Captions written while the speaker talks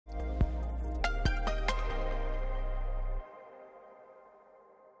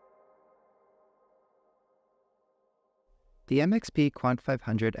The MxP Quant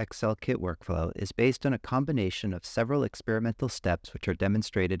 500 XL kit workflow is based on a combination of several experimental steps which are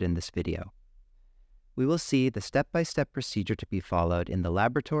demonstrated in this video. We will see the step-by-step procedure to be followed in the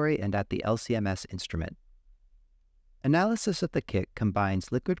laboratory and at the LC-MS instrument. Analysis of the kit combines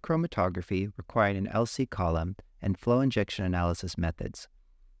liquid chromatography requiring an LC column and flow injection analysis methods.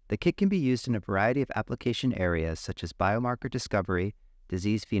 The kit can be used in a variety of application areas such as biomarker discovery,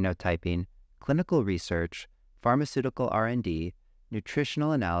 disease phenotyping, clinical research, pharmaceutical R&D,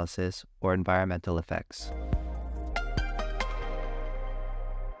 nutritional analysis, or environmental effects.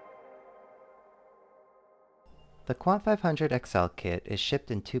 The Quant 500 XL kit is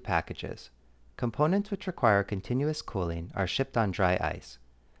shipped in two packages. Components which require continuous cooling are shipped on dry ice.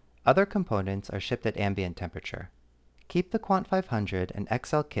 Other components are shipped at ambient temperature. Keep the Quant 500 and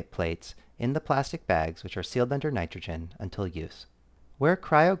XL kit plates in the plastic bags which are sealed under nitrogen until use. Wear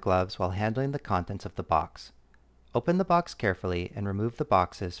cryo gloves while handling the contents of the box. Open the box carefully and remove the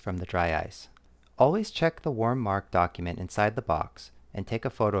boxes from the dry ice. Always check the warm mark document inside the box and take a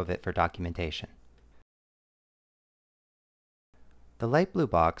photo of it for documentation. The light blue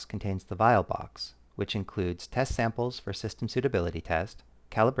box contains the vial box, which includes test samples for system suitability test,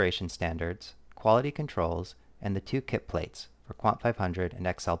 calibration standards, quality controls, and the two kit plates for Quant 500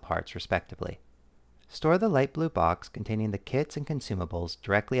 and XL parts respectively. Store the light blue box containing the kits and consumables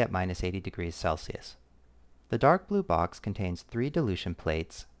directly at -80 degrees Celsius. The dark blue box contains 3 dilution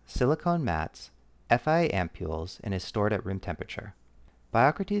plates, silicone mats, FIA ampules, and is stored at room temperature.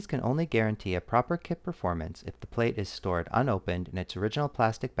 Biocrates can only guarantee a proper kit performance if the plate is stored unopened in its original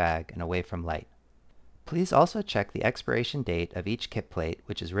plastic bag and away from light. Please also check the expiration date of each kit plate,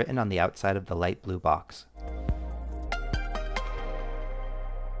 which is written on the outside of the light blue box.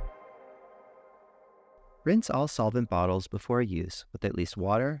 Rinse all solvent bottles before use with at least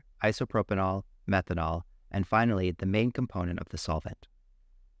water, isopropanol, methanol, and finally the main component of the solvent.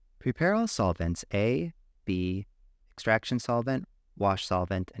 Prepare all solvents A, B, extraction solvent, wash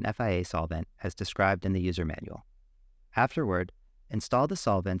solvent, and FIA solvent as described in the user manual. Afterward, install the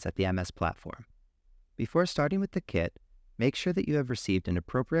solvents at the MS platform. Before starting with the kit, make sure that you have received an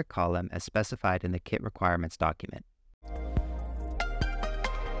appropriate column as specified in the kit requirements document.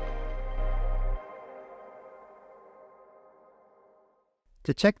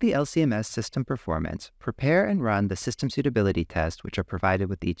 To check the LC-MS system performance, prepare and run the system suitability test which are provided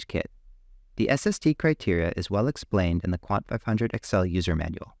with each kit. The SST criteria is well explained in the Quant 500 XL user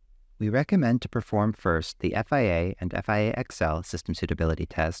manual. We recommend to perform first the FIA and FIA XL system suitability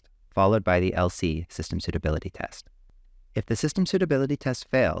test, followed by the LC system suitability test. If the system suitability test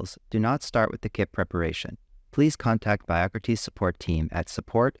fails, do not start with the kit preparation. Please contact Biocrates support team at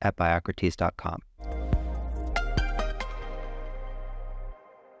support@biocrates.com.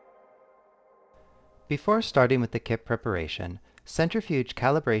 Before starting with the kit preparation, centrifuge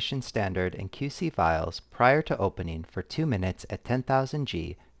calibration standard and QC vials prior to opening for 2 minutes at 10,000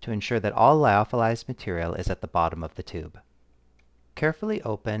 G to ensure that all lyophilized material is at the bottom of the tube. Carefully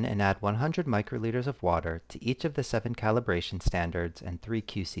open and add 100 microliters of water to each of the 7 calibration standards and 3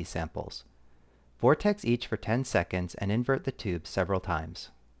 QC samples. Vortex each for 10 seconds and invert the tube several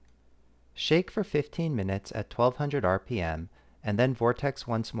times. Shake for 15 minutes at 1200 RPM and then vortex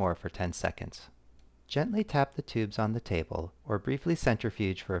once more for 10 seconds. Gently tap the tubes on the table or briefly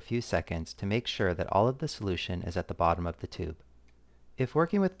centrifuge for a few seconds to make sure that all of the solution is at the bottom of the tube. If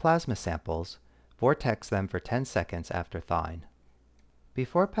working with plasma samples, vortex them for 10 seconds after thawing.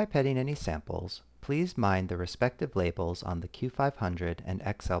 Before pipetting any samples, please mind the respective labels on the Q500 and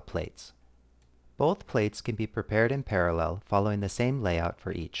XL plates. Both plates can be prepared in parallel following the same layout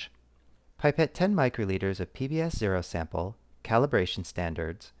for each. Pipette 10 microliters of PBS0 sample, calibration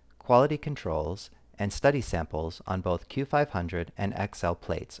standards, quality controls, and study samples on both Q500 and XL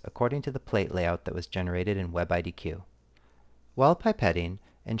plates according to the plate layout that was generated in WebIDQ. While pipetting,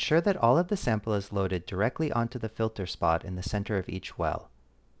 ensure that all of the sample is loaded directly onto the filter spot in the center of each well.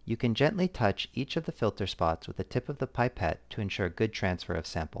 You can gently touch each of the filter spots with the tip of the pipette to ensure good transfer of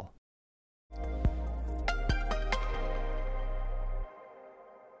sample.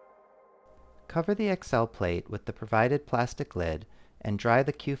 Cover the XL plate with the provided plastic lid and dry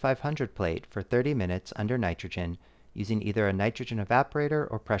the Q500 plate for 30 minutes under nitrogen using either a nitrogen evaporator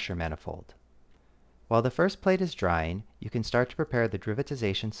or pressure manifold. While the first plate is drying, you can start to prepare the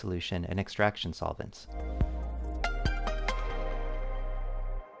derivatization solution and extraction solvents.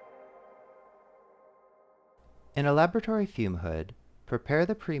 In a laboratory fume hood, prepare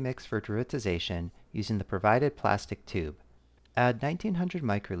the premix for derivatization using the provided plastic tube. Add 1900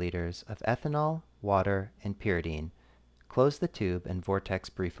 microliters of ethanol, water, and pyridine. Close the tube and vortex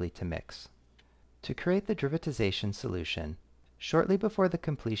briefly to mix. To create the derivatization solution, Shortly before the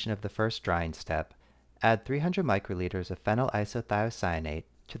completion of the first drying step, add 300 microliters of phenyl isothiocyanate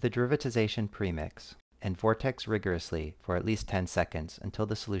to the derivatization premix and vortex rigorously for at least 10 seconds until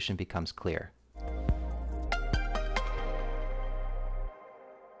the solution becomes clear.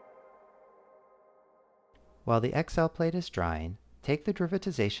 While the XL plate is drying, take the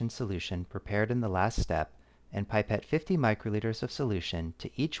derivatization solution prepared in the last step and pipette 50 microliters of solution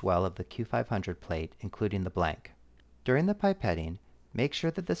to each well of the Q500 plate, including the blank. During the pipetting, make sure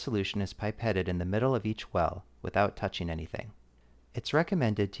that the solution is pipetted in the middle of each well without touching anything. It's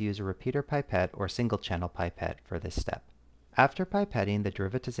recommended to use a repeater pipette or single-channel pipette for this step. After pipetting the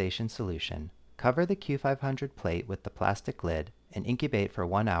derivatization solution, cover the Q500 plate with the plastic lid and incubate for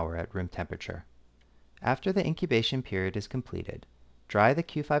 1 hour at room temperature. After the incubation period is completed, dry the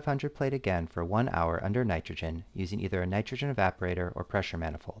Q500 plate again for 1 hour under nitrogen using either a nitrogen evaporator or pressure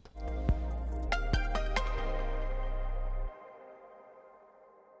manifold.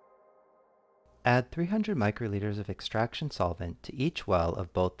 Add 300 microliters of extraction solvent to each well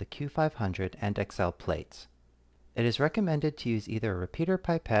of both the Q500 and XL plates. It is recommended to use either a repeater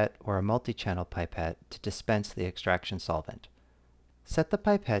pipette or a multi-channel pipette to dispense the extraction solvent. Set the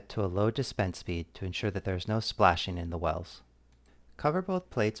pipette to a low dispense speed to ensure that there is no splashing in the wells. Cover both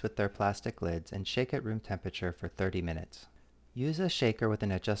plates with their plastic lids and shake at room temperature for 30 minutes. Use a shaker with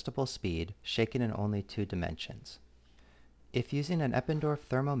an adjustable speed, shaken in only 2 dimensions. If using an Eppendorf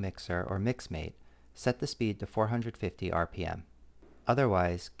thermomixer or MixMate, set the speed to 450 RPM.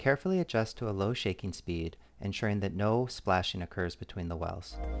 Otherwise, carefully adjust to a low shaking speed, ensuring that no splashing occurs between the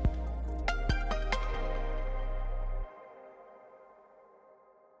wells.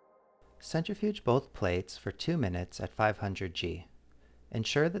 Centrifuge both plates for 2 minutes at 500 G.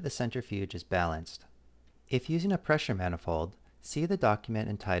 Ensure that the centrifuge is balanced. If using a pressure manifold, see the document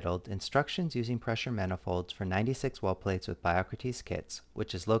entitled Instructions Using Pressure Manifolds for 96 Well Plates with Biocrates Kits,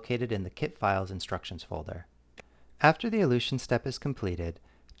 which is located in the Kit Files Instructions folder. After the elution step is completed,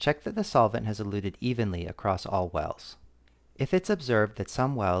 check that the solvent has eluted evenly across all wells. If it's observed that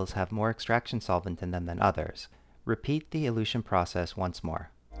some wells have more extraction solvent in them than others, repeat the elution process once more.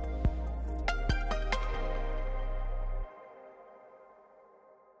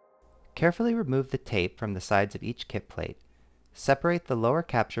 Carefully remove the tape from the sides of each kit plate. Separate the lower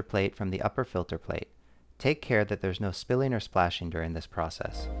capture plate from the upper filter plate. Take care that there's no spilling or splashing during this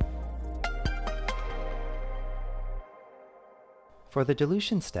process. For the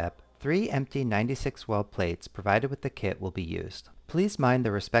dilution step, 3 empty 96 well plates provided with the kit will be used. Please mind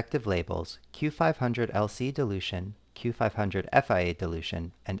the respective labels Q500 LC dilution, Q500 FIA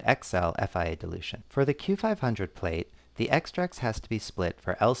dilution, and XL FIA dilution. For the Q500 plate, the extracts has to be split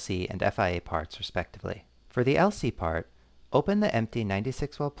for LC and FIA parts respectively. For the LC part, open the empty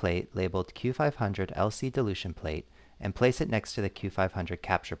 96 well plate labeled Q500 LC dilution plate and place it next to the Q500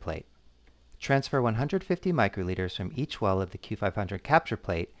 capture plate. Transfer 150 microliters from each well of the Q500 capture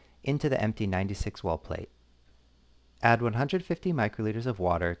plate into the empty 96 well plate. Add 150 microliters of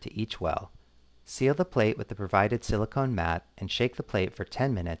water to each well. Seal the plate with the provided silicone mat and shake the plate for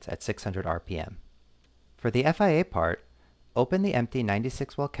 10 minutes at 600 RPM. For the FIA part, open the empty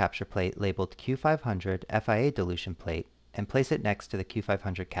 96 well capture plate labeled Q500 FIA dilution plate and place it next to the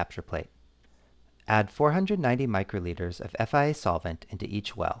Q500 capture plate. Add 490 microliters of FIA solvent into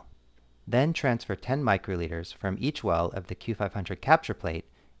each well. Then transfer 10 microliters from each well of the Q500 capture plate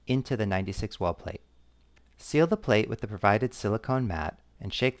into the 96 well plate. Seal the plate with the provided silicone mat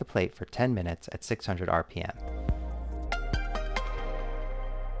and shake the plate for 10 minutes at 600 RPM.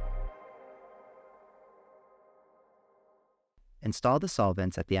 Install the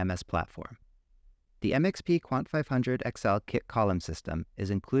solvents at the MS platform. The MxP Quant 500 XL kit column system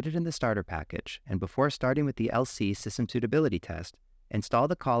is included in the starter package, and before starting with the LC system suitability test, install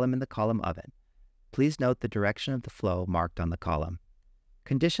the column in the column oven. Please note the direction of the flow marked on the column.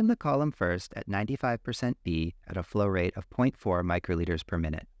 Condition the column first at 95% B at a flow rate of 0.4 microliters per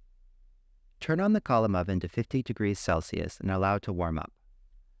minute. Turn on the column oven to 50 degrees Celsius and allow it to warm up.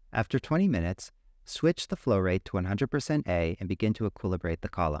 After 20 minutes, switch the flow rate to 100% A and begin to equilibrate the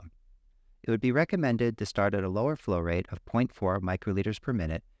column. It would be recommended to start at a lower flow rate of 0.4 microliters per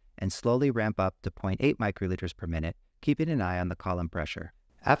minute and slowly ramp up to 0.8 microliters per minute, keeping an eye on the column pressure.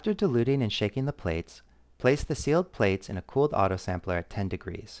 After diluting and shaking the plates, place the sealed plates in a cooled autosampler at 10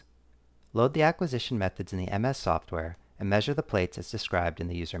 degrees. Load the acquisition methods in the MS software and measure the plates as described in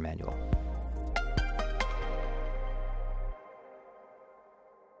the user manual.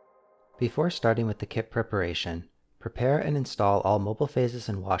 Before starting with the kit preparation, prepare and install all mobile phases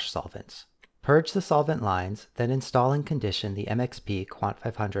and wash solvents. Purge the solvent lines, then install and condition the MxP Quant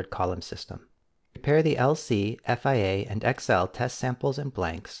 500 column system. Prepare the LC, FIA, and XL test samples and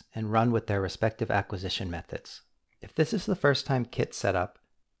blanks and run with their respective acquisition methods. If this is the first time kit setup,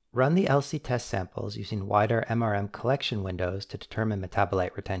 run the LC test samples using wider MRM collection windows to determine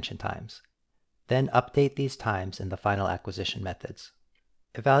metabolite retention times. Then update these times in the final acquisition methods.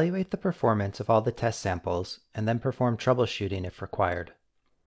 Evaluate the performance of all the test samples and then perform troubleshooting if required.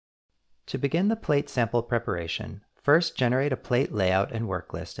 To begin the plate sample preparation, first generate a plate layout and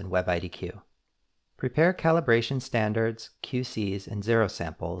work list in WebIDQ. Prepare calibration standards, QCs, and zero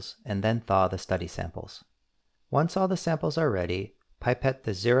samples, and then thaw the study samples. Once all the samples are ready, pipette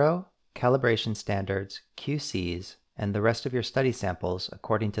the zero, calibration standards, QCs, and the rest of your study samples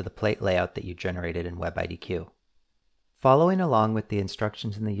according to the plate layout that you generated in WebIDQ. Following along with the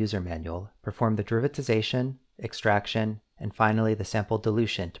instructions in the user manual, perform the derivatization, extraction, and finally the sample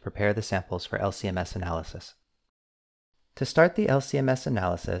dilution to prepare the samples for LCMS analysis. To start the LCMS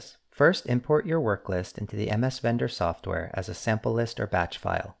analysis, first import your work list into the MS Vendor software as a sample list or batch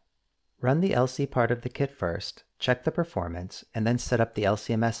file. Run the LC part of the kit first, check the performance, and then set up the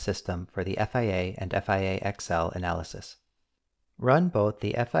LCMS system for the FIA and FIA-XL analysis. Run both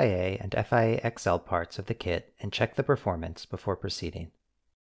the FIA and FIA-XL parts of the kit and check the performance before proceeding.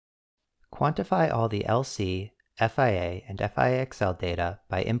 Quantify all the LC, FIA, and FIA-XL data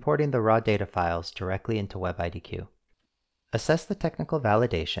by importing the raw data files directly into WebIDQ. Assess the technical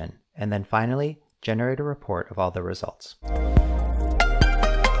validation, and then finally, generate a report of all the results.